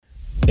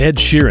Ed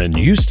Sheeran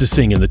used to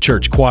sing in the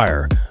church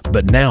choir,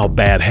 but now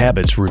bad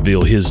habits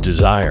reveal his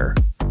desire.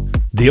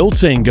 The old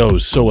saying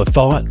goes, sow a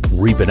thought,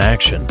 reap an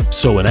action.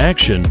 Sow an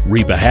action,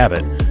 reap a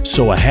habit.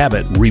 Sow a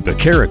habit, reap a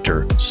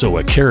character. Sow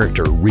a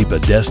character, reap a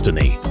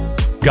destiny.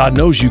 God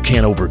knows you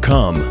can't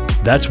overcome.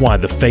 That's why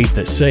the faith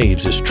that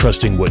saves is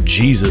trusting what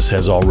Jesus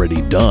has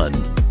already done.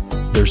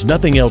 There's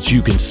nothing else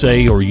you can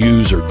say or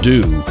use or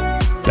do.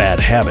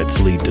 Bad habits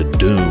lead to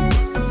doom.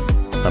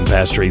 I'm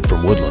Pastor Heath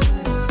from Woodland.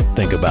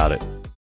 Think about it.